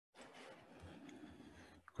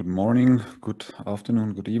Good morning, good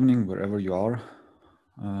afternoon, good evening, wherever you are,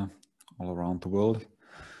 all around the world.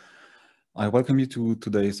 I welcome you to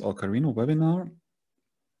today's orcharhino webinar.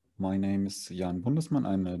 My name is Jan Bundesmann.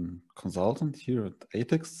 I'm a consultant here at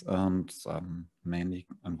ATEX, and I'm mainly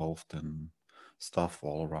involved in stuff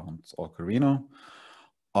all around orcharhino.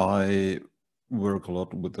 I work a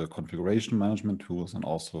lot with the configuration management tools and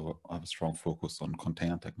also have a strong focus on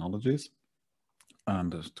container technologies.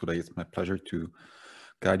 And today it's my pleasure to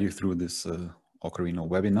guide you through this orcharhino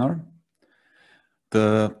webinar.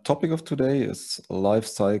 The topic of today is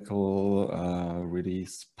lifecycle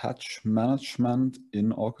release patch management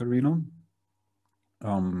in orcharhino.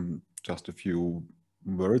 Just a few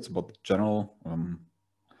words about the general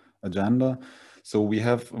agenda. So we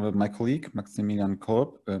have my colleague Maximilian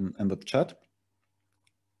Kolb in the chat.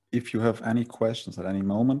 If you have any questions at any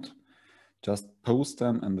moment, just post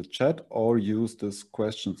them in the chat or use this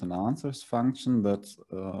questions and answers function that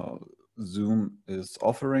Zoom is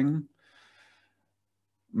offering.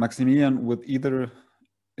 Maximilian would either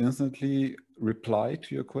instantly reply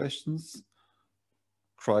to your questions,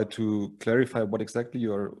 try to clarify what exactly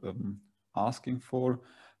you're asking for,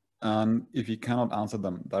 and if he cannot answer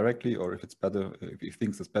them directly, or if it's better, if he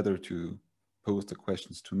thinks it's better to pose the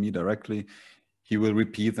questions to me directly, he will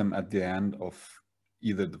repeat them at the end of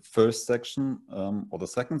either the first section or the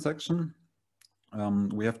second section.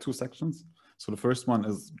 We have two sections. So the first one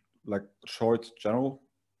is like a short general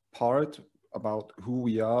part about who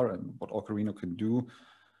we are and what orcharhino can do.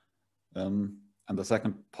 And the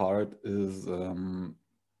second part is a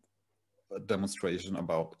demonstration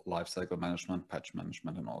about lifecycle management, patch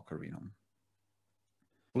management in orcharhino.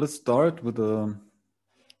 Let's start with a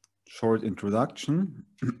short introduction.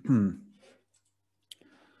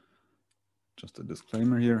 Just a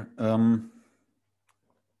disclaimer here.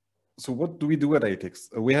 So what do we do at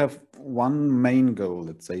ATEX? We have one main goal,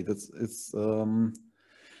 let's say.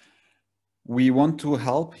 We want to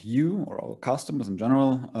help you or our customers in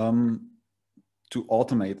general to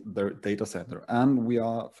automate their data center. And we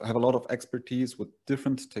have a lot of expertise with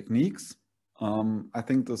different techniques. I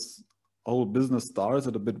think this whole business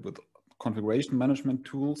started a bit with configuration management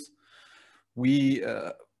tools. We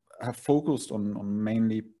have focused on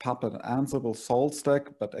mainly Puppet, Ansible,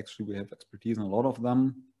 SaltStack, but actually we have expertise in a lot of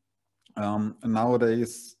them. And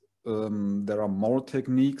nowadays, there are more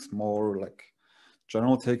techniques, more like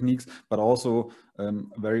general techniques, but also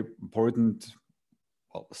very important,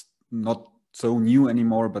 well, not so new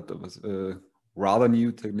anymore, but it was a rather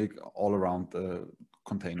new technique all around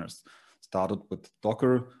containers. Started with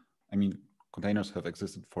Docker. I mean, containers have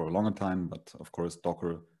existed for a longer time, but of course,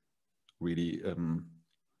 Docker really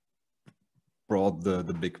brought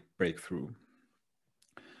the big breakthrough.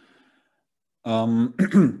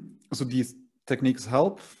 So these techniques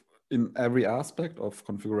help in every aspect of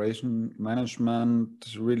configuration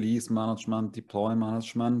management, release management, deploy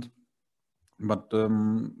management. But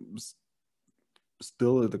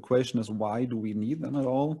still the question is, why do we need them at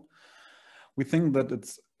all? We think that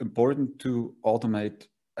it's important to automate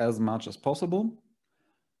as much as possible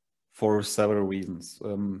for several reasons.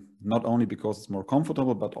 Not only because it's more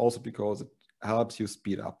comfortable, but also because it helps you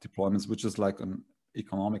speed up deployments, which is like an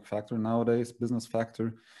economic factor nowadays, business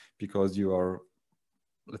factor, because you are,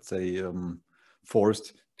 let's say,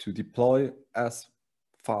 forced to deploy as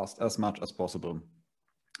fast, as much as possible.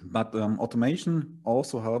 But automation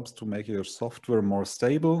also helps to make your software more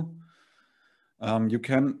stable. You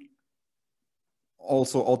can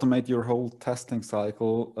also automate your whole testing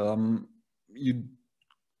cycle. You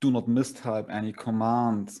do not mistype any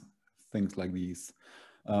commands, things like these.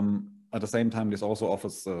 At the same time, this also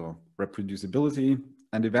offers reproducibility,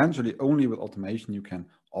 and eventually only with automation you can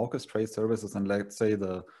orchestrate services. And let's say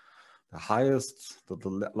the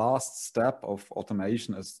last step of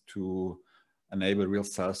automation is to enable real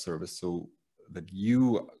self-service, so that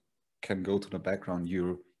you can go to the background,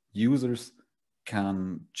 your users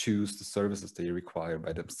can choose the services they require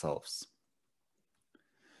by themselves.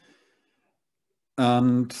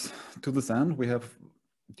 And to this end, we have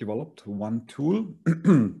developed one tool,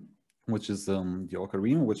 which is the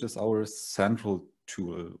orcharhino, which is our central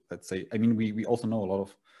tool, let's say. I mean, we also know a lot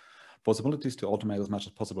of possibilities to automate as much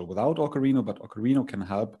as possible without orcharhino, but orcharhino can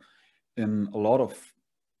help in a lot of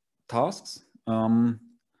tasks. And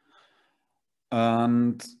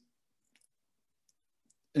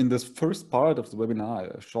in this first part of the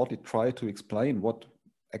webinar, I shortly try to explain what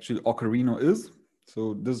actually orcharhino is.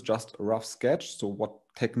 So this is just a rough sketch. So what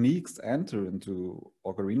techniques enter into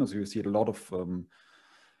orcharhino? So you see a lot of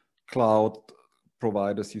cloud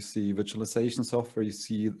providers, you see virtualization software, you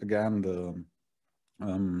see again the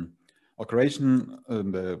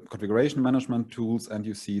the configuration management tools, and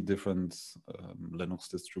you see different Linux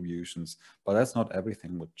distributions. But that's not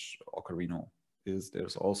everything which Orcharhino is.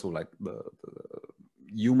 There's also like the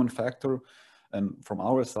human factor. And from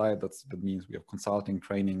our side, that means we have consulting,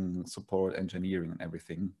 training, support, engineering, and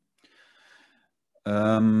everything.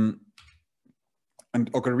 And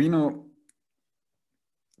Orcharhino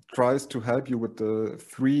tries to help you with the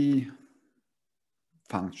 3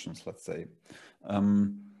 functions, let's say.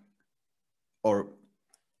 Or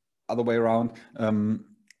other way around,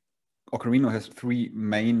 Orcharhino has 3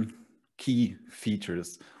 main key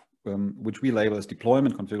features, which we label as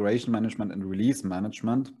deployment, configuration management, and release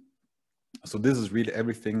management. So this is really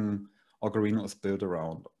everything Orcharhino is built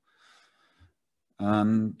around.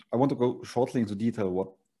 And I want to go shortly into detail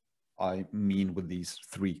what I mean with these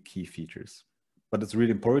 3 key features. But it's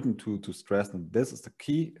really important to stress that this is the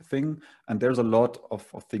key thing, and there's a lot of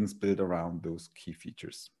things built around those key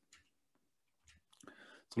features.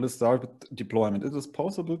 So let's start with deployment. It is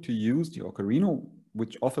possible to use the Orcharhino,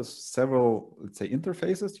 which offers several, let's say,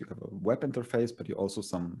 interfaces. You have a web interface, but you also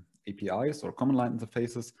some APIs or command line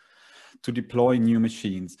interfaces to deploy new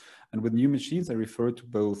machines. And with new machines, I refer to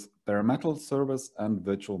both bare metal servers and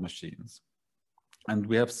virtual machines. And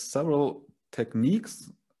we have several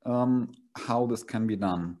techniques how this can be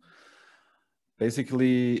done.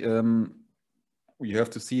 Basically, you have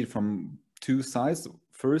to see it from 2 sides.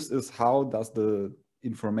 First is how does the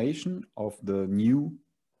information of the new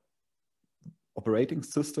operating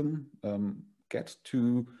system get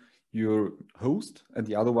to your host, and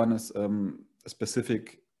the other one is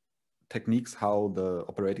specific techniques how the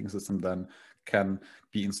operating system then can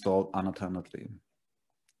be installed unattendedly.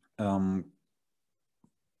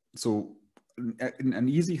 So an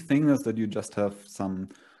easy thing is that you just have some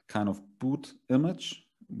kind of boot image,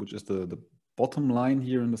 which is the bottom line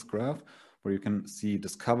here in this graph, where you can see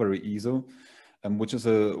discovery ISO, which is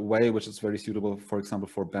a way which is very suitable, for example,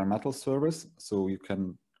 for bare metal servers. So you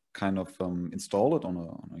can kind of install it on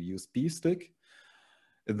a USB stick.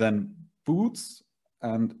 It then boots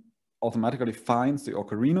and automatically finds the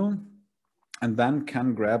Orcharhino, and then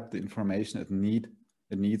can grab the information it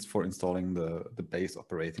needs for installing the base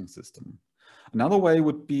operating system. Another way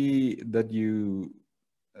would be that you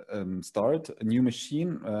start a new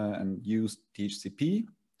machine and use DHCP.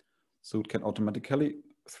 So it can automatically,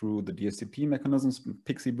 through the DHCP mechanisms,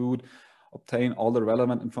 PXE boot, obtain all the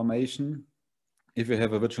relevant information. If you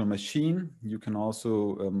have a virtual machine, you can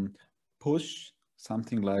also push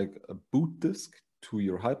something like a boot disk to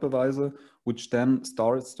your hypervisor, which then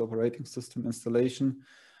starts the operating system installation.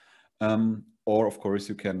 Or of course,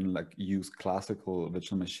 you can like use classical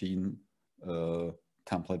virtual machine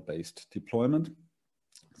template-based deployment.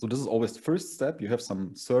 So this is always the first step. You have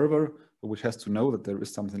some server which has to know that there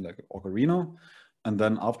is something like Orcharhino. And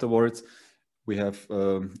then afterwards, we have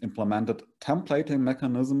implemented templating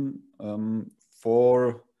mechanism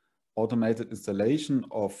for automated installation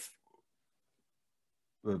of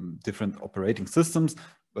different operating systems.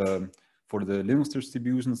 For the Linux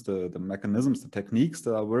distributions, the mechanisms, the techniques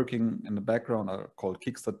that are working in the background are called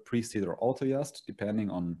Kickstart, Preseed, or Autoyast, depending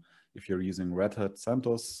on if you're using Red Hat,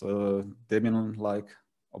 CentOS, Debian-like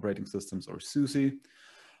operating systems, or SUSE.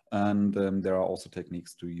 And there are also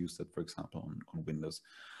techniques to use that, for example, on Windows.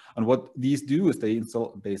 And what these do is they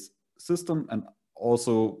install a base system and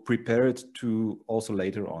also prepare it to also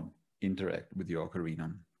later on interact with the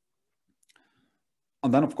Orcharhino.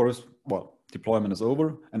 And then, of course, well, deployment is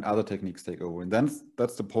over and other techniques take over. And then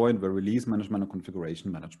that's the point where release management and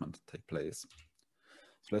configuration management take place.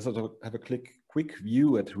 So let's have a quick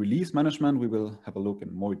view at release management. We will have a look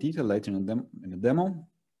in more detail later in the demo.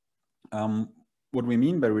 What we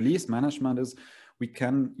mean by release management is we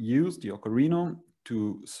can use the Orcharhino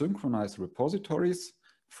to synchronize repositories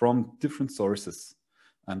from different sources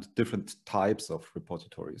and different types of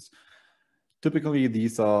repositories. Typically,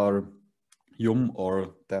 these are YUM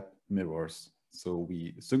or dep mirrors. So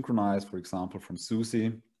we synchronize, for example, from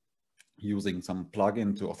SUSE using some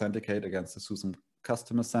plugin to authenticate against the SUSE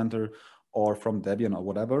Customer Center, or from Debian or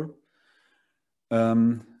whatever.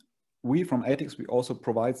 We from ATIX, we also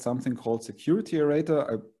provide something called security errata.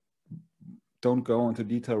 I don't go into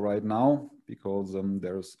detail right now because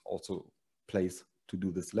there's also place to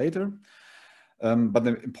do this later. But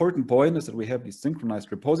the important point is that we have these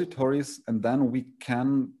synchronized repositories, and then we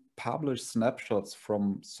can publish snapshots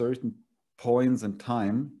from certain points in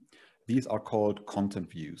time. These are called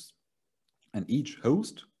content views. And each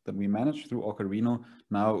host that we manage through Orcharhino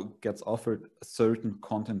now gets offered a certain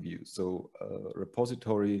content view. So a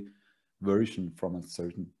repository version from a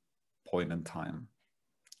certain point in time.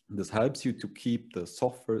 This helps you to keep the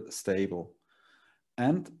software stable.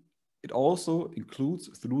 And it also includes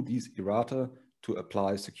through these errata to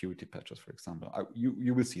apply security patches, for example.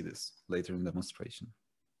 You will see this later in the demonstration.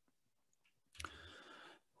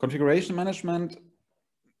 Configuration management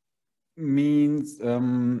means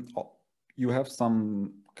you have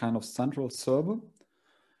some kind of central server.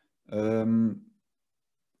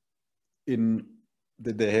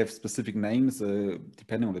 They have specific names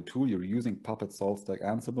depending on the tool you're using, Puppet, SaltStack,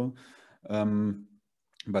 Ansible.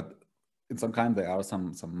 But in some kind, there are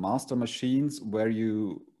some master machines where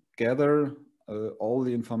you gather all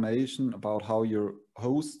the information about how your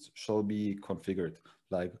host shall be configured,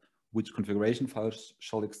 like which configuration files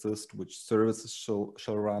shall exist, which services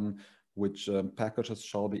shall run, which packages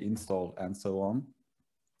shall be installed, and so on.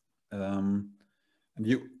 And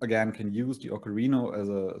you, again, can use the orcharhino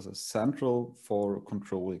as a central for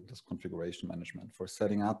controlling this configuration management, for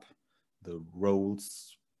setting up the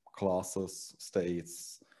roles, classes,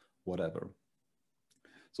 states, whatever.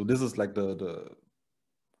 So this is like the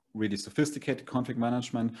really sophisticated config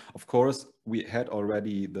management. Of course, we had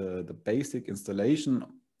already the basic installation.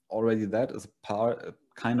 Already that is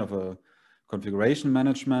kind of a configuration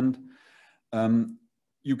management.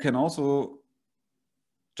 You can also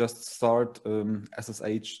just start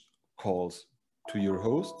SSH calls to your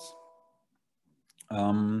hosts,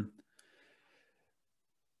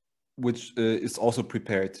 which is also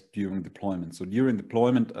prepared during deployment. So during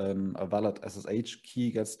deployment, a valid SSH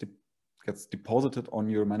key gets deposited on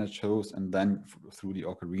your managed host, and then through the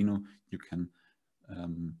orcharhino, you can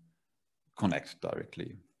connect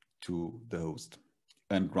directly to the host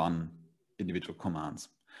and run individual commands.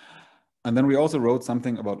 And then we also wrote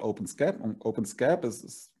something about OpenSCAP. OpenSCAP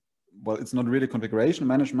is, well, it's not really configuration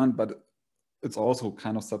management, but it's also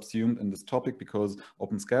kind of subsumed in this topic because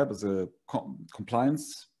OpenSCAP is a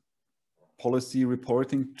compliance policy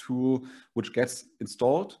reporting tool which gets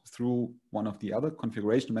installed through one of the other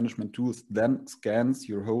configuration management tools, then scans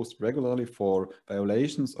your host regularly for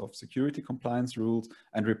violations of security compliance rules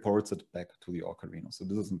and reports it back to the orcharhino. So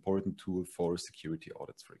this is an important tool for security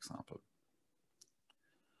audits, for example.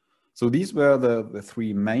 So these were the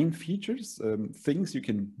three main features, things you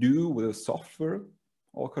can do with a software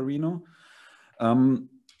orcharhino.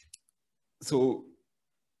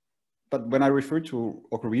 But when I refer to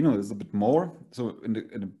orcharhino, it's a bit more. So in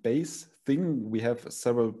the base thing, we have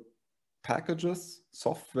several packages,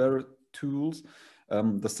 software tools.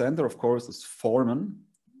 The center, of course, is Foreman,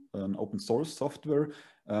 an open source software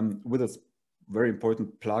with its very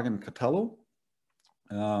important plugin catalog.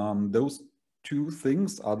 Those two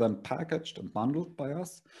things are then packaged and bundled by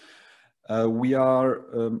us. We are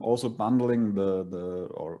also bundling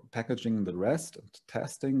or packaging the rest and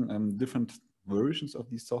testing different versions of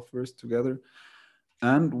these softwares together.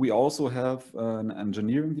 And we also have an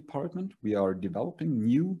engineering department. We are developing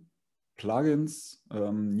new plugins,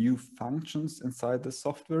 new functions inside the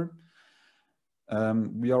software.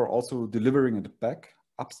 We are also delivering it back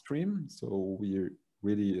upstream. So we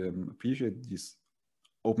really appreciate this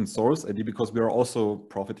open source idea because we are also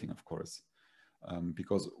profiting, of course,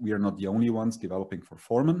 because we are not the only ones developing for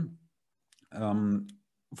Foreman.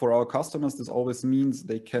 For our customers, this always means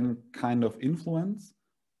they can kind of influence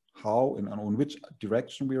how and on which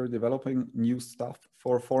direction we are developing new stuff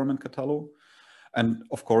for Foreman catalog. And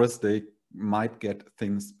of course, they might get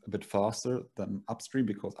things a bit faster than upstream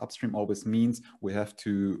because upstream always means we have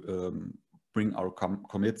to bring our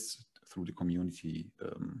commits through the community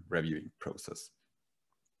reviewing process.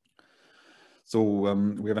 So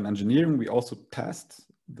we have an engineering. We also test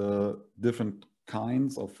the different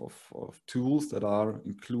kinds of tools that are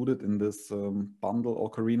included in this bundle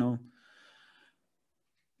orcharhino.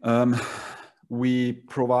 We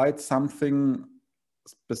provide something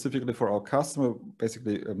specifically for our customer.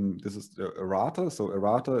 Basically, this is the Errata. So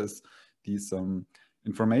Errata is these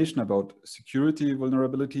information about security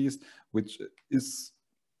vulnerabilities, which is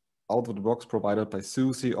out of the box provided by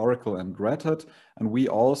SUSE, Oracle, and Red Hat. And we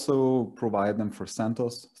also provide them for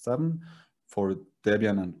CentOS 7, for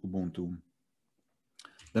Debian and Ubuntu.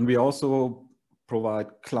 Then we also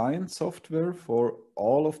provide client software for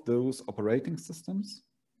all of those operating systems.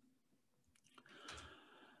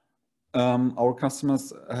 Our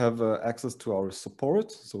customers have access to our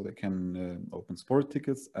support, so they can open support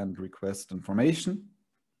tickets and request information.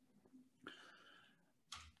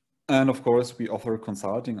 And of course, we offer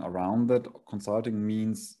consulting around that. Consulting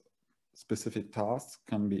means specific tasks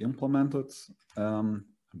can be implemented. And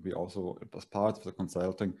we also, as part of the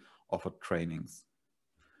consulting, offer trainings.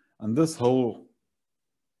 And this whole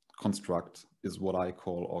construct is what I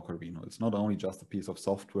call orcharhino. It's not only just a piece of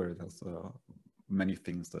software, it has many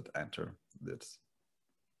things that enter this.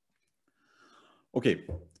 Okay,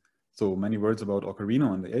 So many words about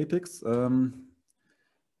Orcharhino and the APICs.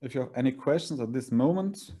 If you have any questions at this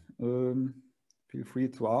moment, feel free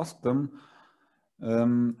to ask them.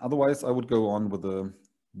 Otherwise, I would go on with a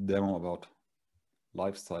demo about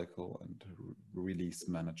lifecycle and release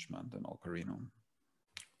management in Orcharhino.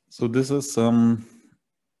 So this is,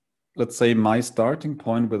 let's say, my starting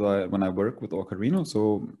point when I work with Orcharhino.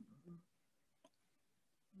 So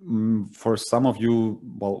for some of you,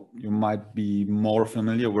 well, you might be more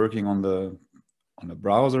familiar working on the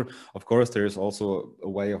browser. Of course, there is also a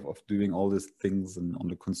way of doing all these things on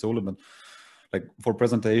the console, but like for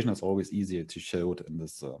presentation, it's always easier to show it in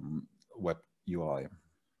this web UI.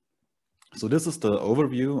 So this is the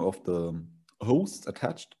overview of the hosts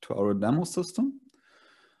attached to our demo system.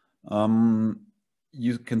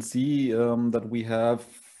 You can see that we have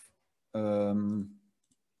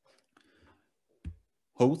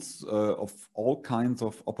hosts of all kinds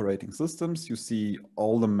of operating systems. You see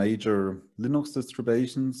all the major Linux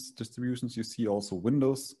distributions. You see also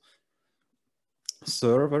Windows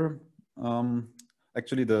Server.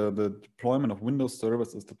 Actually, the deployment of Windows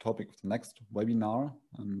servers is the topic of the next webinar,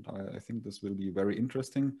 and I think this will be very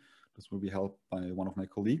interesting. This will be helped by one of my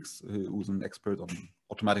colleagues who's an expert on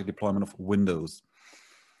automatic deployment of Windows.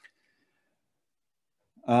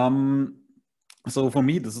 So for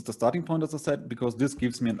me, this is the starting point, as I said, because this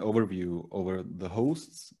gives me an overview over the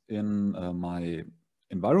hosts in my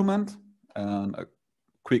environment and a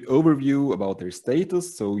quick overview about their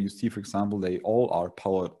status. So you see, for example, they all are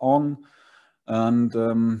powered on, and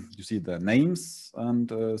you see their names,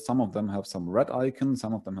 and some of them have some red icon,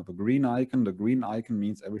 some of them have a green icon. The green icon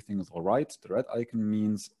means everything is all right. The red icon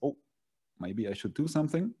means, oh, maybe I should do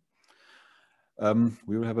something.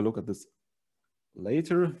 We will have a look at this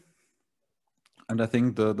later. And I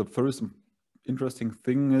think the first interesting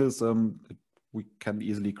thing is we can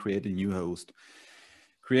easily create a new host.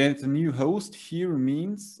 Create a new host here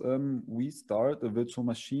means we start a virtual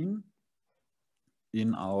machine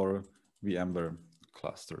in our VMware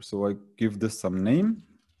cluster. So I give this some name.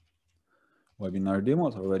 Webinar demo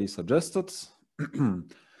is already suggested.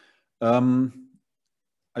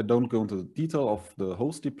 I don't go into the detail of the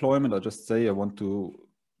host deployment. I just say I want to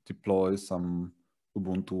deploy some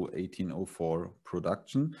Ubuntu 18.04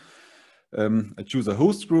 production. I choose a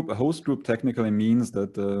host group. A host group technically means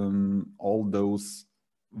that all those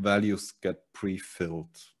values get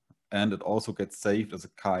pre-filled, and it also gets saved as a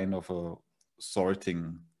kind of a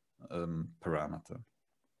sorting parameter.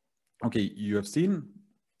 Okay, you have seen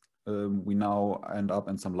we now end up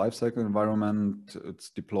in some lifecycle environment.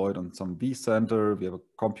 It's deployed on some vCenter. We have a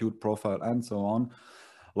compute profile and so on.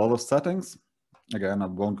 A lot of settings. Again, I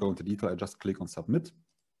won't go into detail. I just click on submit.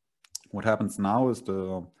 What happens now is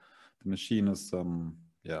the machine is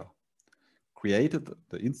created.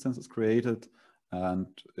 The instance is created, and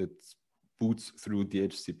it boots through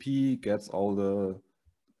DHCP, gets all the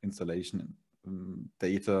installation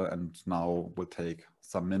data, and now will take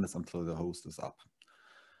some minutes until the host is up.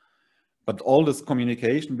 But all this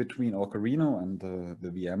communication between Orcharhino and the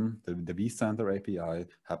VM, the vCenter API,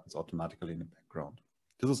 happens automatically in the background.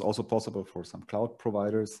 This is also possible for some cloud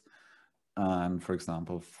providers, and for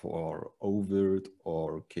example, for Ovirt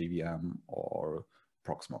or KVM or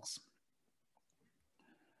Proxmox.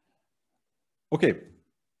 Okay,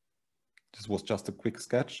 this was just a quick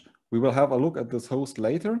sketch. We will have a look at this host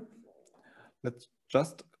later. Let's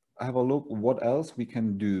just have a look what else we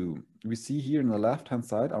can do. We see here on the left-hand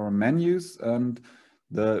side our menus, and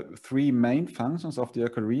the three main functions of the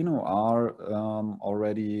Orcharhino are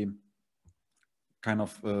already kind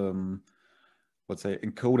of, let's say,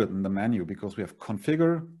 encoded in the menu, because we have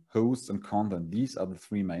configure, hosts, and content. These are the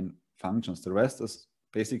three main functions. The rest is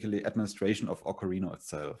basically administration of Orcharhino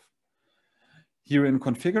itself. Here in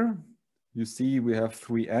configure, you see we have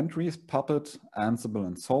three entries: Puppet, Ansible,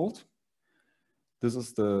 and Salt. This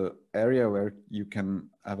is the area where you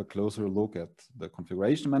can have a closer look at the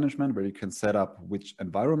configuration management, where you can set up which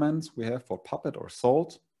environments we have for Puppet or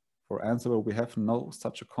Salt. For Ansible, we have no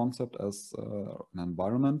such a concept as an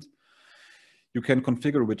environment. You can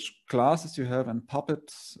configure which classes you have in Puppet.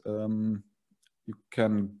 You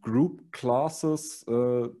can group classes,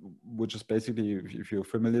 which is basically, if you're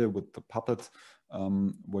familiar with the Puppet,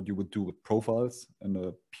 what you would do with profiles in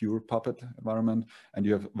a pure Puppet environment. And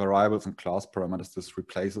you have variables and class parameters. This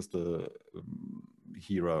replaces the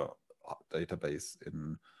HERA database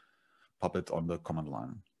in Puppet on the command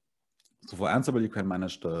line. So for Ansible, you can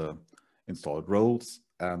manage the installed roles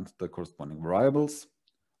and the corresponding variables.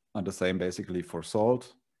 And the same basically for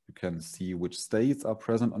Salt. You can see which states are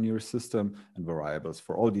present on your system and variables.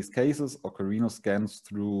 For all these cases, Orcharhino scans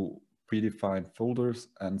through predefined folders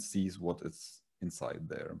and sees what is inside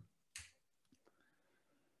there.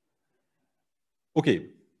 Okay,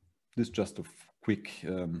 this is just a quick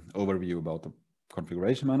overview about the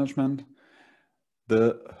configuration management.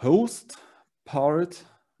 The host part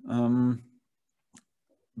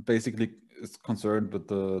basically is concerned with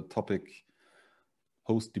the topic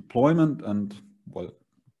host deployment and, well,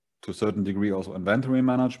 to a certain degree also inventory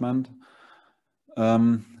management.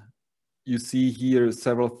 You see here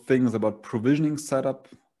several things about provisioning setup.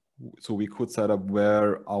 So we could set up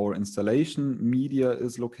where our installation media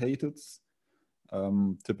is located.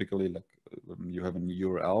 Typically, like you have an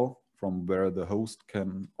URL from where the host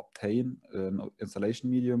can obtain an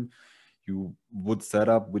installation medium. You would set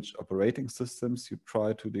up which operating systems you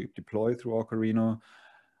try to deploy through orcharhino.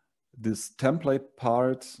 This template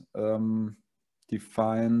part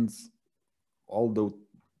defines all the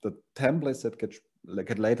templates that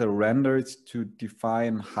get later rendered to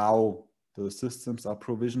define how the systems are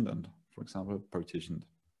provisioned and, for example, partitioned.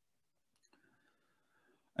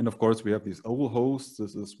 And of course, we have these OWL hosts.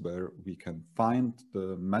 This is where we can find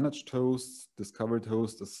the managed hosts. Discovered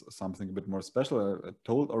host is something a bit more special. I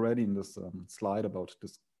told already in this slide about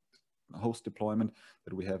this host deployment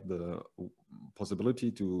that we have the possibility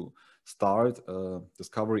to start a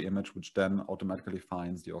discovery image, which then automatically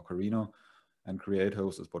finds the orcharhino, and create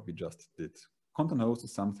host is what we just did. Content host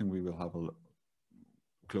is something we will have a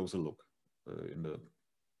closer look in the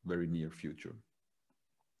very near future.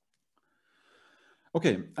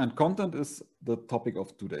 Okay, and content is the topic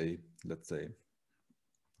of today, let's say.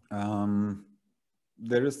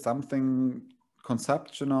 There is something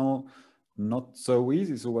conceptual, not so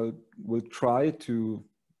easy, so we'll try to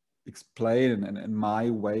explain in my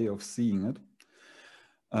way of seeing it.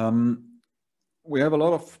 We have a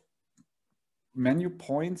lot of menu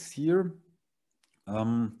points here.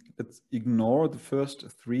 Let's ignore the first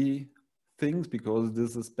three things because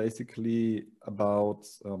this is basically about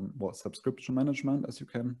subscription management, as you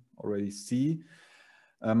can already see.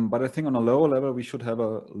 But I think on a lower level, we should have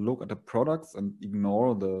a look at the products and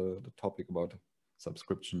ignore the topic about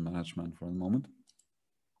subscription management for a moment.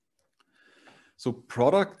 So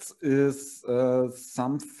products is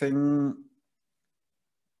some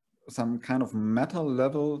kind of meta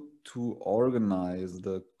level to organize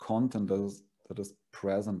the content that is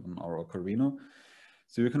present in our orcharhino.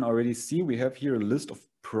 So you can already see we have here a list of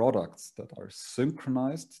products that are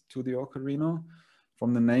synchronized to the orcharhino.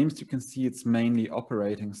 From the names, you can see it's mainly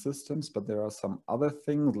operating systems, but there are some other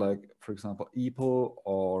things like, for example, EPEL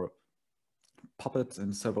or Puppet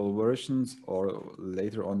in several versions, or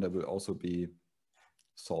later on there will also be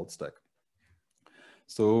SaltStack.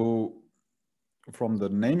 So from the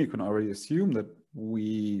name, you can already assume that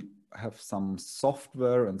we have some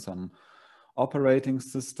software and some operating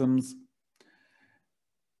systems.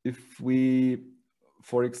 If we,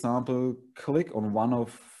 for example, click on one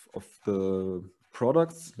of the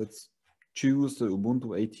products, let's choose the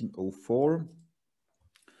Ubuntu 18.04.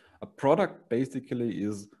 A product basically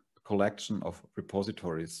is a collection of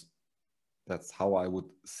repositories. That's how I would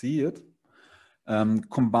see it.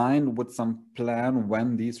 Combined with some plan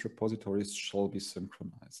when these repositories shall be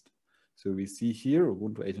synchronized. So we see here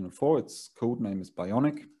Ubuntu 18.04, its code name is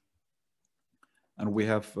Bionic. And we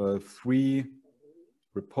have three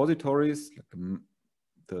repositories, like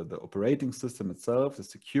the operating system itself, the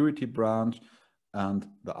security branch, and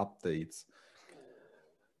the updates.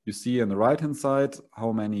 You see on the right-hand side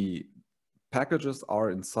how many packages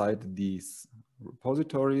are inside these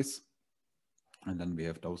repositories. And then we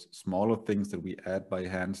have those smaller things that we add by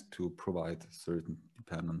hand to provide certain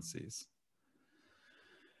dependencies.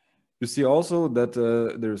 You see also that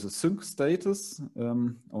there is a sync status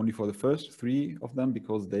only for the first three of them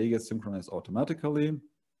because they get synchronized automatically,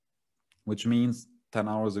 which means 10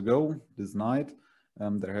 hours ago, this night,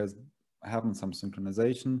 there has happened some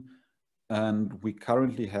synchronization, and we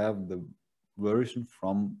currently have the version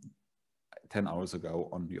from 10 hours ago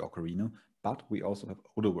on the orcharhino, but we also have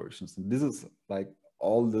other versions. And this is like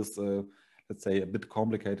all this, let's say, a bit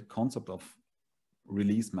complicated concept of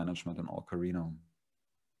release management in orcharhino.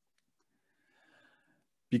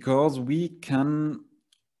 Because we can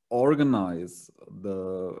organize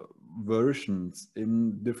the versions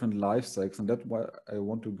in different life cycles, and that's why I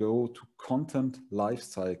want to go to content life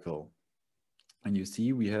cycle. And you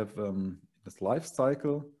see we have this life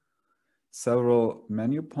cycle, several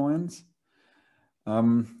menu points.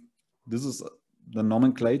 This is the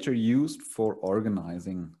nomenclature used for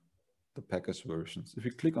organizing the package versions. If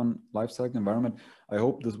you click on lifecycle environment, I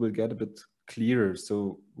hope this will get a bit clearer.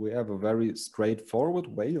 So we have a very straightforward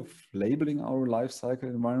way of labeling our lifecycle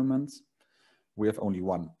environments. We have only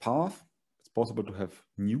one path. It's possible to have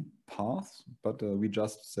new paths, but we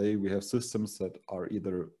just say we have systems that are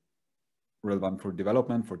either relevant for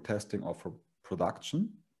development, for testing, or for production.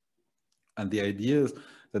 And the idea is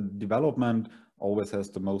that development always has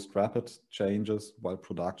the most rapid changes, while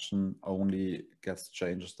production only gets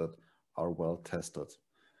changes that are well tested.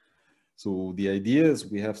 So the idea is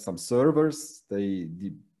we have some servers, they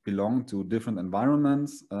belong to different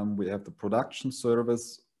environments. We have the production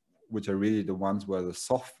servers, which are really the ones where the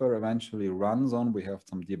software eventually runs on. We have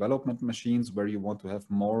some development machines where you want to have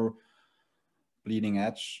more bleeding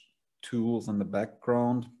edge tools in the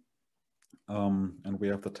background. And we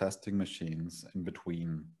have the testing machines in between,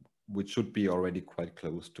 which should be already quite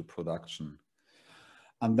close to production.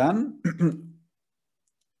 And then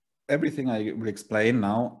everything I will explain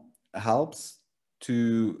now helps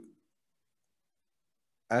to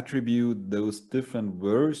attribute those different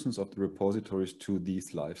versions of the repositories to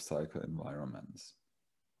these lifecycle environments.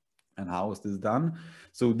 And how is this done?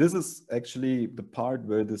 So this is actually the part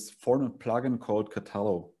where this formal plugin called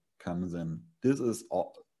Catalog comes in. This is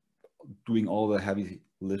doing all the heavy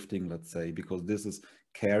lifting, let's say, because this is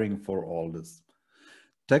caring for all this.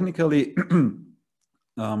 Technically,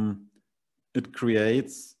 it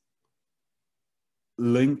creates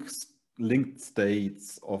linked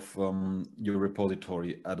states of your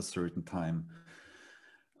repository at a certain time.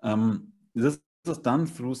 This is done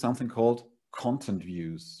through something called content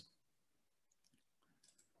views.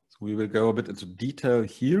 So we will go a bit into detail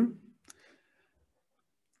here.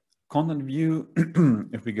 Content view,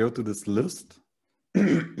 if we go to this list,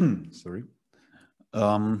 sorry,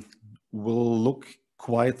 will look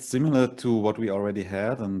quite similar to what we already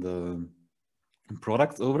had in the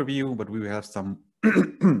products overview, but we have some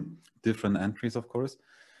different entries, of course.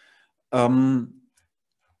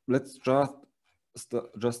 Let's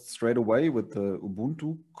just straight away with the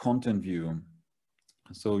Ubuntu content view.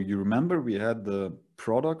 So you remember we had the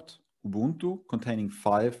product Ubuntu containing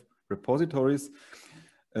 5 repositories.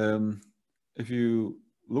 If you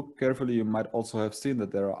look carefully, you might also have seen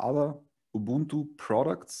that there are other Ubuntu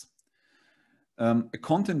products. A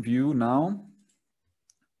content view now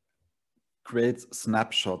creates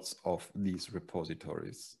snapshots of these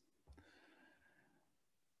repositories.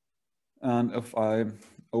 And if I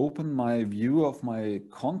open my view of my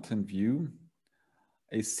content view,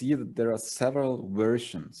 I see that there are several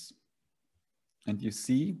versions. And you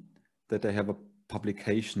see that they have a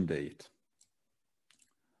publication date.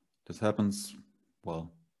 This happens,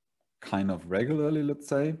 well, kind of regularly, let's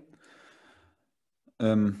say,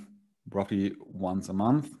 roughly once a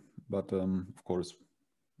month, but of course,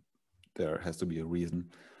 there has to be a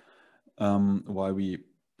reason why we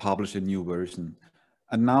publish a new version.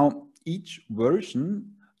 And now each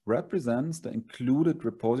version represents the included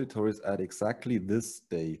repositories at exactly this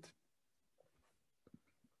date.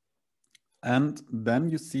 And then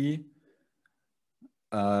you see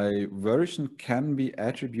a version can be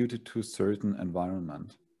attributed to a certain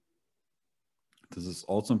environment. This is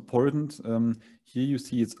also important. Here you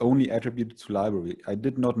see it's only attributed to library. I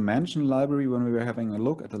did not mention library when we were having a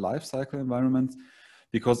look at the lifecycle environments,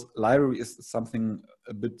 because library is something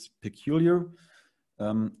a bit peculiar.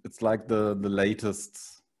 It's like the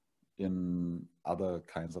latest in other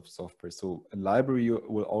kinds of software. So in library, you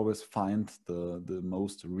will always find the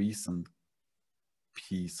most recent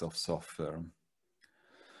piece of software.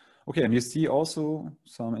 Okay, and you see also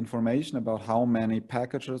some information about how many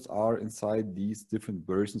packages are inside these different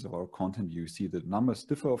versions of our content. You see the numbers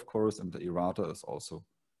differ, of course, and the errata is also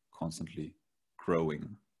constantly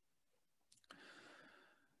growing.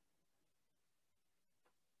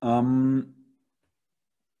 And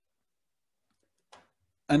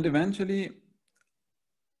eventually,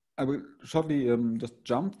 I will shortly just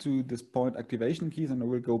jump to this point, activation keys, and I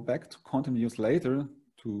will go back to content views later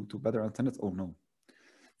to better understand it. Oh no.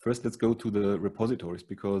 First, let's go to the repositories,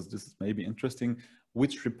 because this is maybe interesting.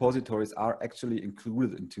 Which repositories are actually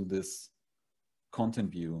included into this content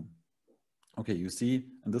view? Okay, you see,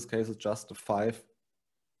 in this case, it's just the 5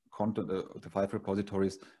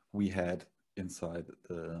 repositories we had inside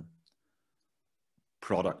the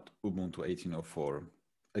product Ubuntu 18.04.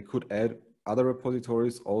 I could add other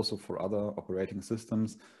repositories also for other operating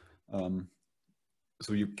systems.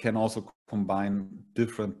 So you can also combine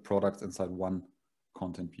different products inside one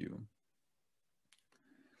content view.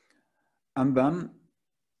 And then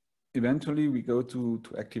eventually we go to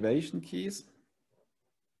activation keys.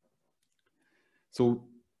 So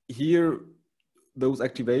here, those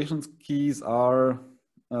activation keys are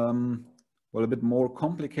well, a bit more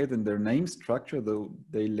complicated in their name structure, though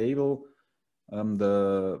they label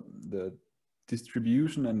the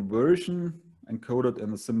distribution and version encoded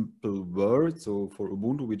in a simple word. So for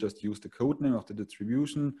Ubuntu, we just use the code name of the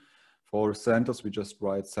distribution. For CentOS, we just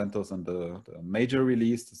write CentOS and the major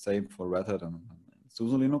release, the same for Red Hat and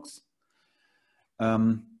SUSE Linux.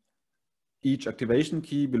 Each activation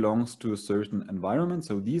key belongs to a certain environment.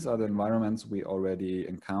 So these are the environments we already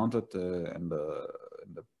encountered in the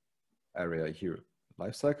area here,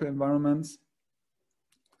 lifecycle environments.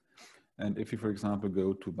 And if you, for example,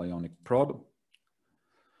 go to Bionic Prod,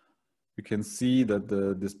 we can see that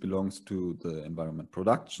this belongs to the environment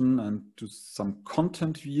production and to some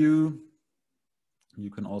content view. You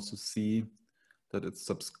can also see that it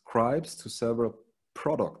subscribes to several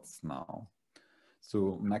products now.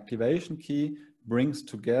 So an activation key brings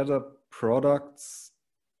together products,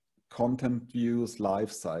 content views,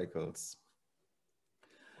 life cycles.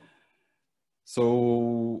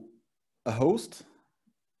 So a host,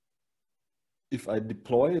 if I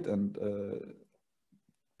deploy it and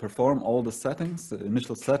perform all the settings, the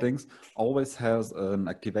initial settings, always has an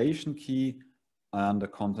activation key and a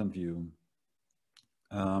content view.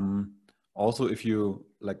 Also, if you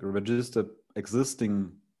like register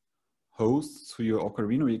existing hosts to your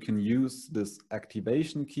orcharhino, you can use this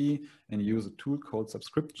activation key and use a tool called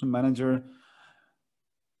Subscription Manager.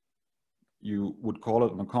 You would call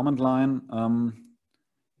it on a command line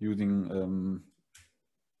using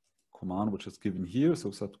command which is given here.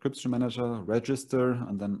 So Subscription Manager, register,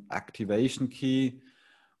 and then activation key,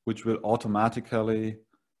 which will automatically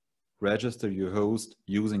register your host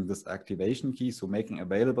using this activation key. So making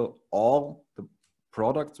available all the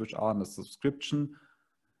products which are in the subscription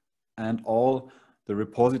and all the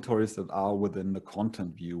repositories that are within the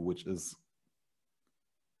content view, which is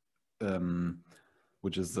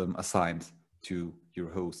assigned to your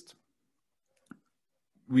host.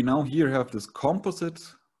 We now here have this composite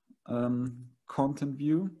content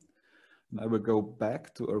view, and I will go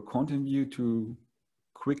back to our content view to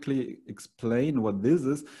quickly explain what this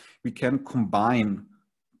is. We can combine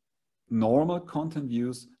normal content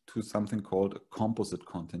views to something called a composite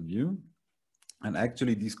content view. And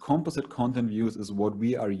actually these composite content views is what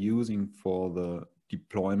we are using for the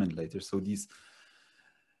deployment later. So these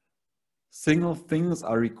single things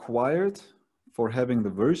are required for having the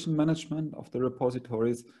version management of the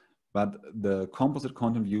repositories, but the composite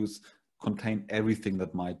content views contain everything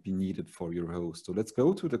that might be needed for your host. So let's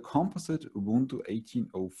go to the composite Ubuntu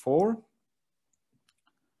 18.04.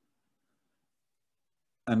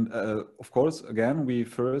 And of course, again, we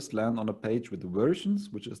first land on a page with the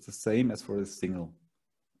versions, which is the same as for a single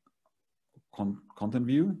content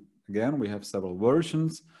view. Again, we have several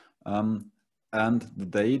versions and the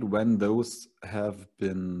date when those have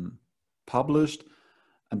been published.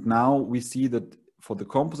 And now we see that for the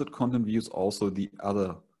composite content views, also the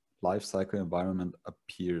other lifecycle environment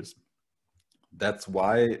appears. That's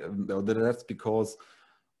why, that's because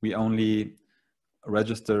we only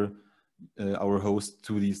register our host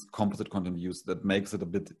to these composite content views. That makes it a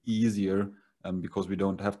bit easier because we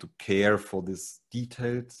don't have to care for this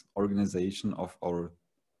detailed organization of our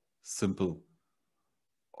simple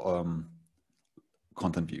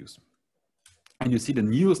content views. And you see the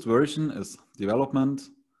newest version is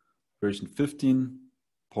development, version 15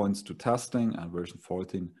 points to testing, and version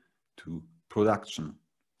 14 to production.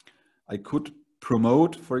 I could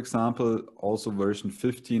promote, for example, also version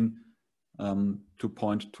 15 to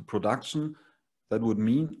point to production. That would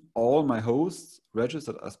mean all my hosts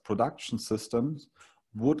registered as production systems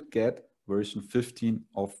would get version 15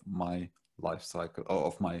 of my lifecycle, or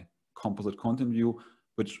of my composite content view,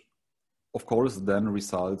 which of course then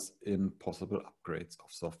results in possible upgrades of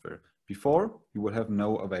software. Before, you would have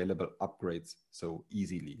no available upgrades so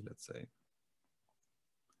easily, let's say.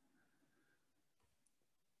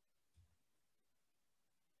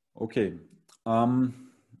 Okay.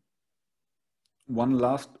 One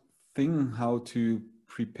last thing, how to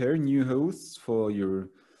prepare new hosts for your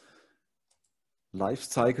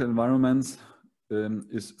lifecycle environments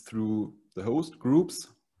is through the host groups.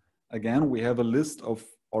 Again, we have a list of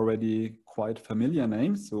already quite familiar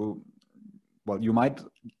names. So, well, you might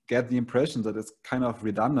get the impression that it's kind of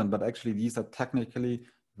redundant, but actually these are technically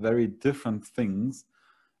very different things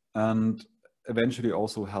and eventually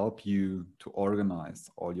also help you to organize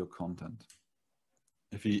all your content.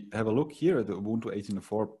 If we have a look here at the Ubuntu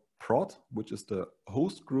 18.04 prod, which is the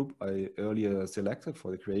host group I earlier selected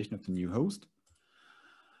for the creation of the new host.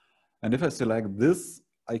 And if I select this,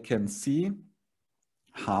 I can see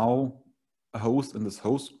how a host in this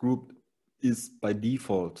host group is by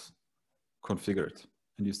default configured.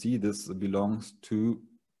 And you see this belongs to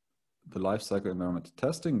the lifecycle environment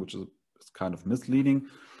testing, which is kind of misleading.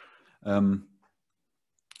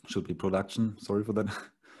 Should be production, sorry for that.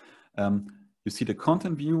 You see the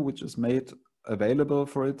content view, which is made available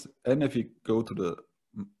for it. And if you go to the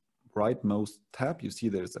rightmost tab, you see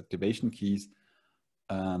there's activation keys,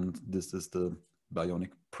 and this is the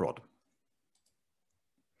Bionic prod.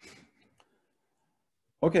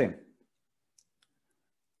 Okay.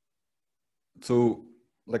 So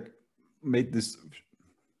like made this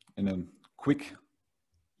in a quick,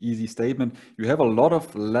 easy statement. You have a lot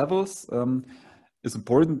of levels. It's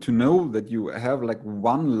important to know that you have like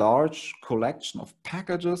one large collection of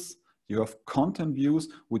packages. You have content views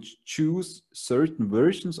which choose certain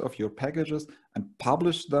versions of your packages and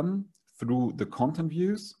publish them through the content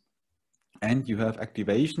views. And you have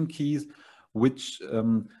activation keys which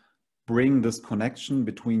bring this connection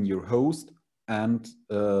between your host and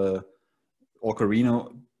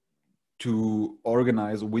orcharhino to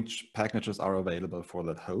organize which packages are available for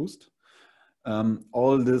that host.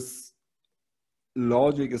 All this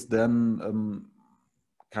logic is then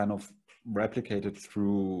kind of replicated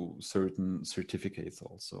through certain certificates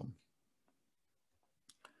also.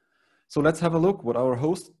 So let's have a look what our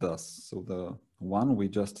host does. So the one we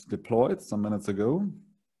just deployed some minutes ago.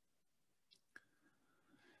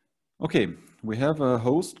 Okay, we have a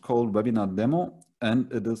host called webinar demo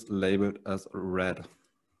and it is labeled as red.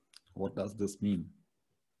 What does this mean?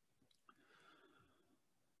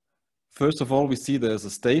 First of all, we see there's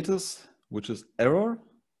a status, which is error,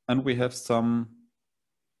 and we have some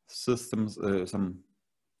systems, some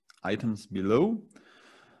items below.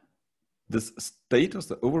 This status,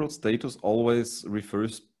 the overall status, always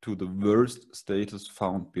refers to the worst status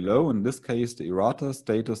found below. In this case, the errata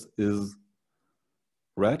status is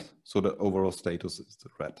red, so the overall status is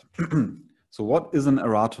red. So what is an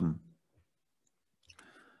erratum?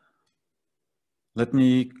 Let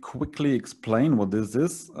me quickly explain what this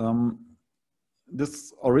is.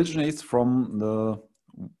 This originates from the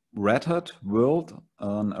Red Hat world.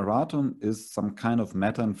 An erratum is some kind of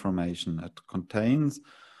meta information. It contains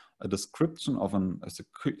a description of a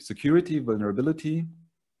security vulnerability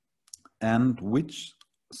and which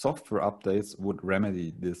software updates would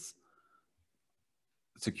remedy this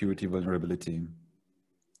security vulnerability.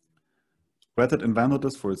 Red Hat invented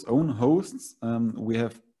this for its own hosts. We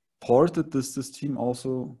have ported this system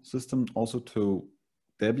also to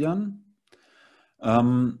Debian.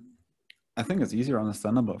 I think it's easier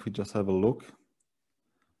understandable if we just have a look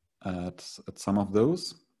at some of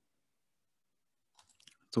those.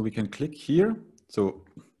 So we can click here. So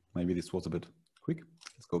maybe this was a bit quick.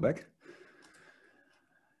 Let's go back.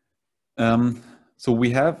 So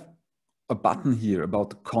we have a button here about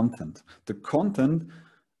the content. The content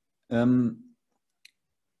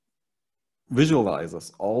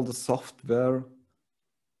visualizes all the software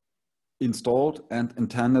installed and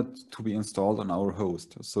intended to be installed on our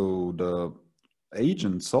host. So the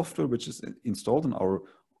agent software which is installed on our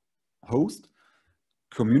host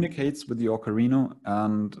communicates with the orcharhino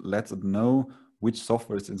and lets it know which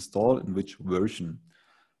software is installed in which version.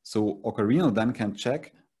 So orcharhino then can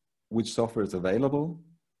check which software is available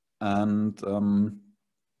and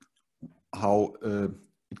how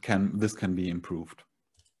this can be improved.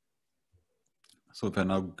 So if I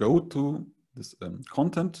now go to this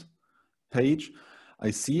content page,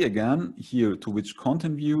 I see again here to which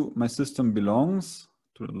content view my system belongs,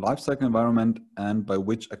 to the lifecycle environment, and by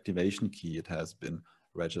which activation key it has been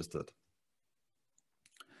registered.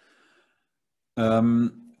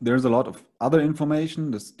 There's a lot of other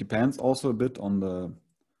information. This depends also a bit on the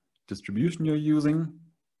distribution you're using.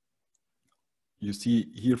 You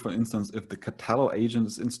see here, for instance, if the Catalog agent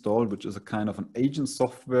is installed, which is a kind of an agent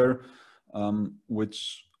software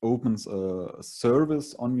which opens a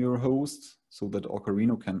service on your host so that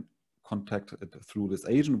orcharhino can contact it through this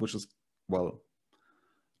agent, which is, well,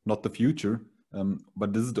 not the future,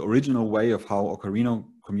 but this is the original way of how orcharhino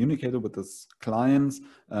communicated with its clients.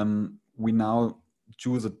 We now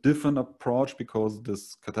choose a different approach because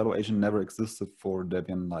this Catalog agent never existed for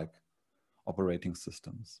Debian-like operating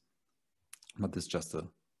systems. But this is just a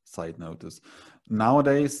side notice.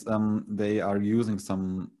 Nowadays, they are using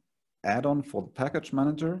some add-on for the package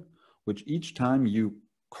manager, which each time you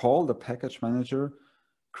call the package manager,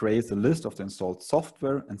 creates a list of the installed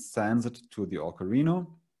software and sends it to the orcharhino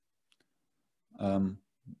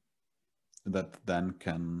that then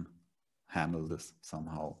can handle this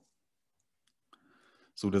somehow.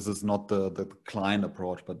 So this is not the client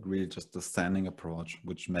approach, but really just the sending approach,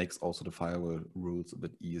 which makes also the firewall rules a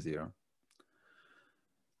bit easier.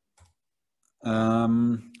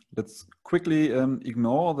 Let's quickly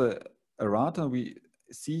ignore the errata. We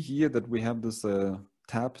see here that we have this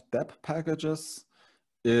tab dep packages.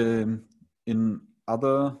 In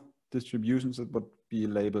other distributions, it would be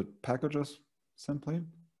labeled packages simply.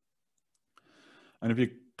 And if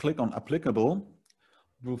you click on applicable,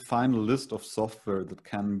 we'll find a list of software that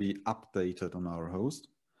can be updated on our host.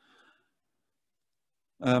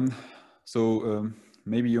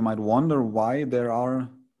 Maybe you might wonder why there are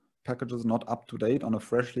packages not up to date on a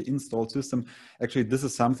freshly installed system. Actually, this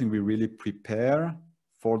is something we really prepare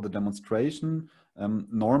for the demonstration.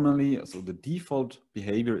 Normally, so the default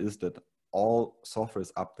behavior is that all software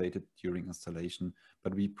is updated during installation,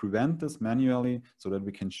 but we prevent this manually so that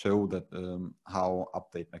we can show that how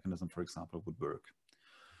update mechanism, for example, would work.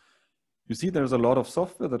 You see there's a lot of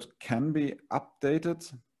software that can be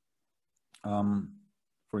updated.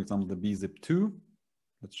 For example, the bzip2.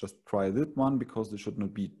 Let's just try this one because they should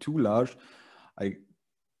not be too large. I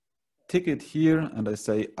tick it here and I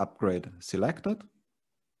say upgrade selected.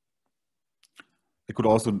 I could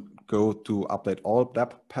also go to update all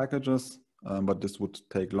dep packages, but this would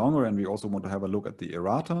take longer, and we also want to have a look at the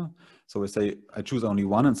errata. So I choose only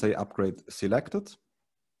one and say upgrade selected.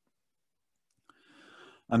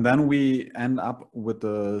 And then we end up with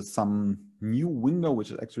some new window,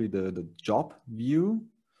 which is actually the job view.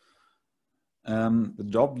 The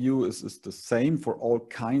job view is the same for all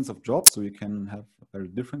kinds of jobs, so you can have very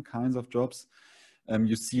different kinds of jobs.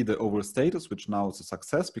 You see the overall status, which now is a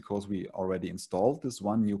success because we already installed this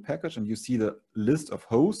one new package, and you see the list of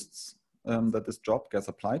hosts that this job gets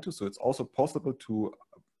applied to. So it's also possible to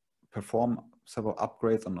perform several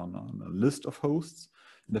upgrades on a list of hosts.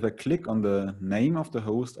 And if I click on the name of the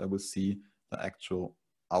host, I will see the actual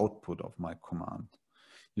output of my command.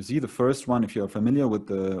 You see the first one, if you are familiar with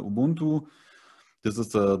the Ubuntu, this is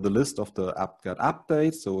the list of the apt-get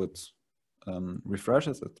updates. So it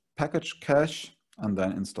refreshes its package cache and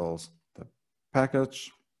then installs the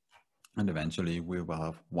package. And eventually we will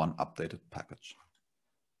have one updated package.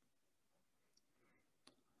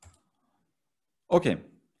 Okay.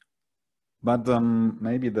 But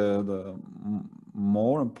maybe the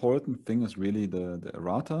more important thing is really the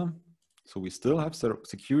errata. So we still have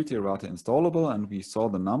security errata installable, and we saw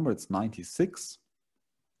the number, it's 96.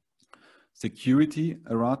 Security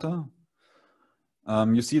errata.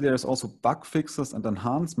 You see there's also bug fixes and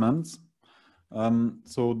enhancements.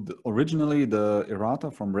 Originally the errata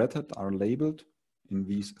from Red Hat are labeled in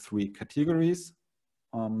these 3 categories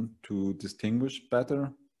to distinguish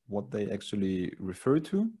better what they actually refer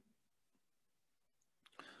to.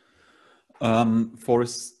 For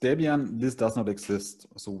Debian, this does not exist,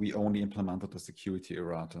 so we only implemented the security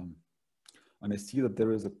errata. And I see that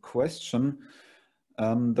there is a question,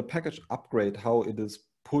 the package upgrade, how it is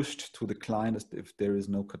pushed to the client if there is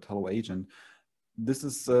no catalog agent. This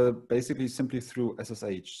is basically simply through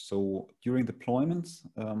SSH. So during deployments,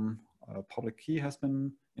 a public key has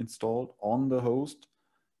been installed on the host,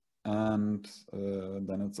 and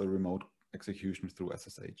then it's a remote execution through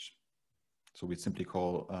SSH. So we simply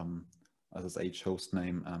call SSH host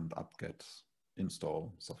name and apt-get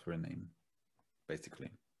install software name, basically.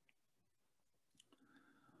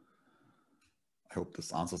 I hope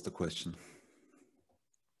this answers the question.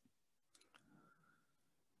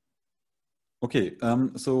 Okay,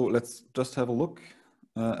 so let's just have a look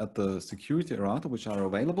at the security errata which are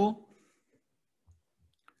available.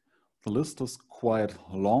 The list is quite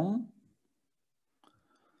long.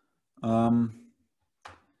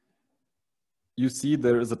 You see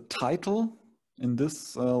there is a title in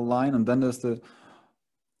this line, and then there's the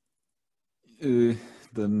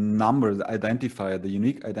number, the identifier, the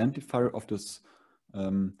unique identifier of this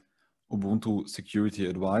Ubuntu security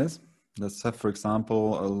advice. Let's have, for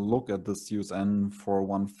example, a look at this USN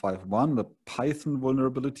 4151, the Python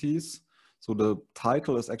vulnerabilities. So the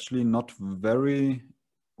title is actually not very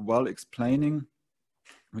well explaining.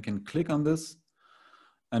 We can click on this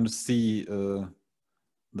and see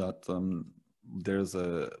that there's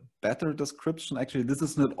a better description. Actually, this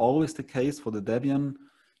is not always the case for the Debian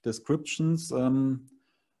descriptions,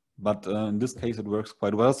 but in this case it works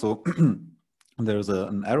quite well. So there's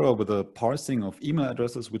an error with the parsing of email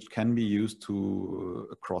addresses, which can be used to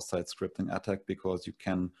a cross-site scripting attack, because you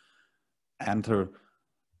can enter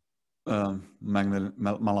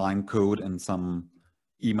malign code in some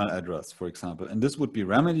email address, for example. And this would be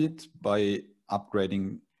remedied by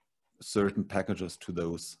upgrading certain packages to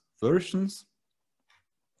those versions.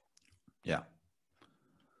 Yeah,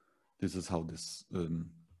 this is how this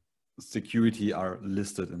security are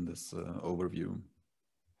listed in this overview.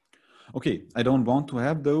 Okay, I don't want to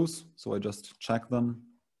have those, so I just check them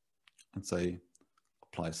and say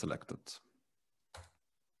apply selected.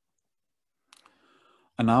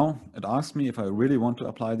 And now it asks me if I really want to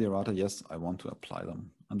apply the errata. Yes, I want to apply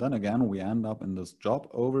them. And then again, we end up in this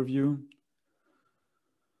job overview.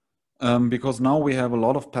 Because now we have a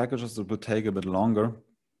lot of packages that will take a bit longer.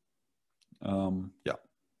 Yeah.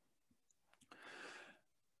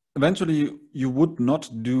 Eventually, you would not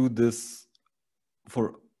do this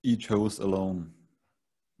for each host alone,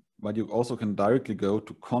 but you also can directly go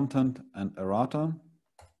to content and errata.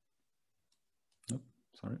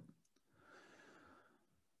 sorry,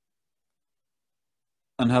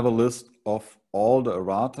 and have a list of all the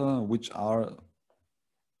errata which are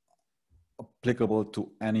applicable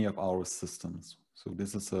to any of our systems. So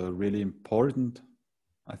this is a really important,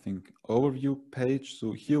 I think, overview page.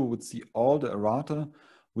 So here we would see all the errata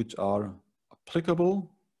which are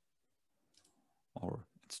applicable or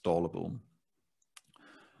installable.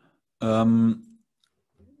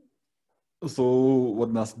 So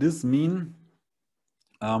what does this mean?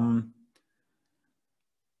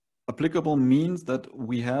 Applicable means that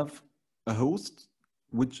we have a host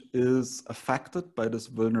which is affected by this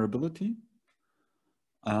vulnerability,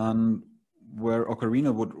 and where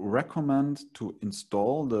orcharhino would recommend to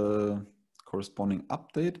install the corresponding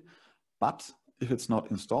update. But if it's not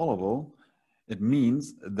installable, it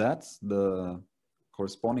means that the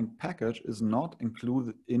corresponding package is not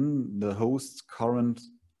included in the host's current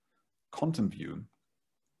content view.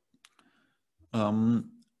 So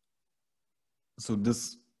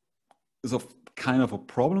this is a kind of a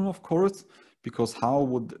problem, of course, because how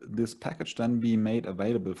would this package then be made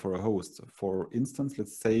available for a host? For instance,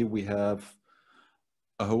 let's say we have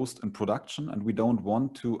a host in production and we don't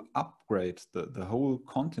want to upgrade the whole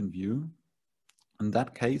content view. In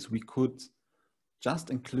that case, we could just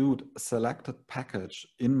include a selected package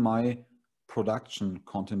in my production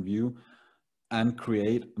content view and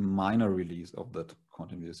create a minor release of that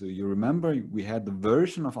content view. So you remember we had the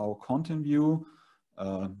version of our content view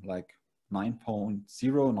like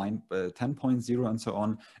 9.0, 10.0 and so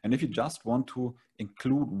on. And if you just want to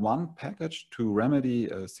include one package to remedy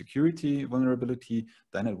a security vulnerability,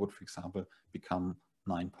 then it would, for example, become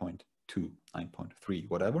 9.2, 9.3,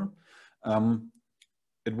 whatever.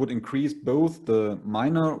 It would increase both the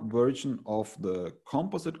minor version of the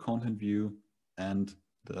composite content view and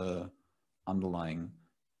the underlying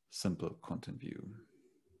simple content view.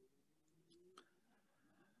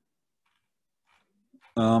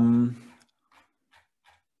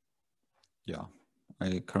 Yeah,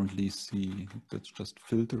 I currently see let's just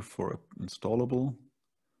filter for installable.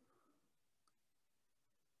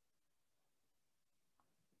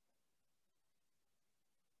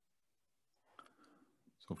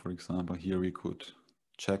 So for example, here we could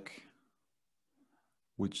check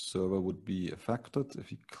which server would be affected.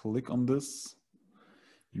 If you click on this,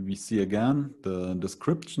 we see again the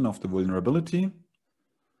description of the vulnerability.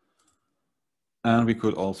 And we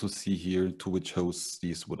could also see here to which hosts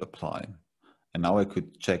these would apply. And now I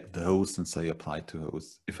could check the host and say apply to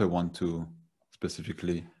host if I want to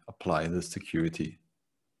specifically apply the security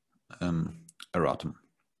erratum.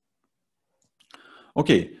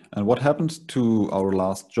 Okay, and what happened to our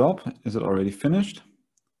last job? Is it already finished?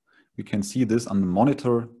 We can see this on the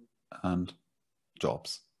monitor and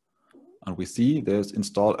jobs. And we see there's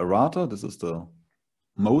install errata. This is the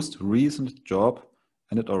most recent job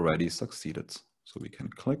and it already succeeded. So we can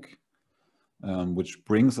click, which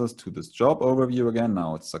brings us to this job overview again.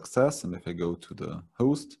 Now it's success. And if I go to the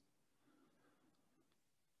host,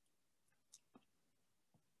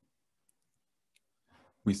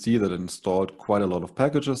 we see that it installed quite a lot of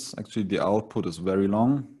packages. Actually, the output is very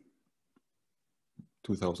long,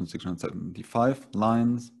 2,675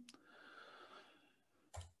 lines.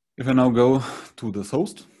 If I now go to this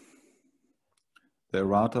host, the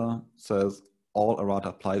errata says all errata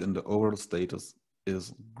applied in the overall status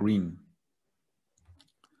is green.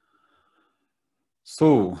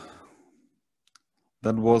 So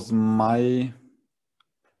that was my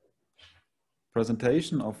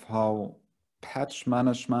presentation of how patch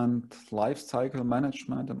management, lifecycle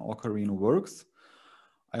management and orcharhino works.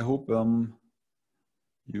 I hope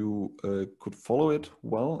you could follow it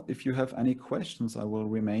well. If you have any questions, I will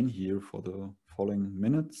remain here for the following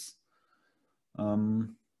minutes.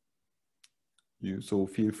 So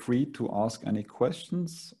feel free to ask any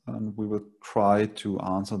questions and we will try to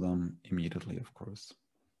answer them immediately, of course.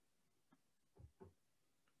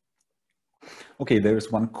 Okay, there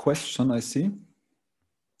is one question I see.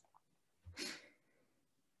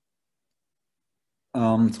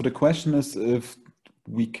 So the question is if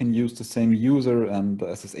we can use the same user and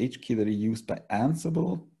the SSH key that he used by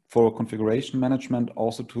Ansible for configuration management,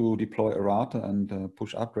 also to deploy errata and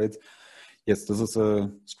push upgrades. Yes, this is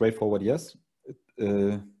a straightforward yes.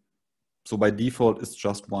 So by default, it's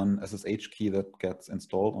just one SSH key that gets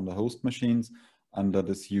installed on the host machines and that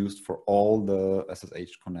is used for all the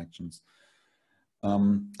SSH connections.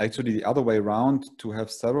 Actually, the other way around, to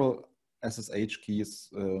have several SSH keys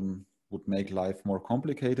would make life more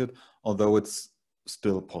complicated, although it's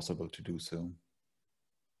still possible to do so.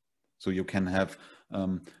 So you can have,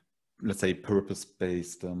 let's say,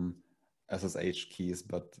 purpose-based SSH keys,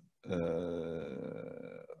 but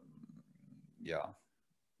yeah,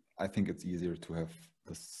 I think it's easier to have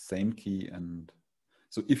the same key. And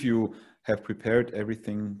so if you have prepared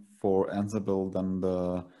everything for Ansible,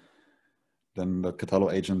 then the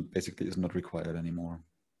Catalog agent basically is not required anymore.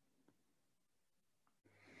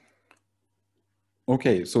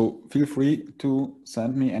 Okay, so feel free to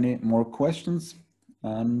send me any more questions,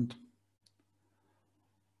 and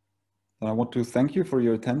I want to thank you for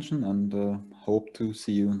your attention and hope to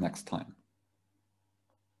see you next time.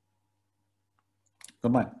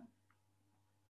 Goodbye.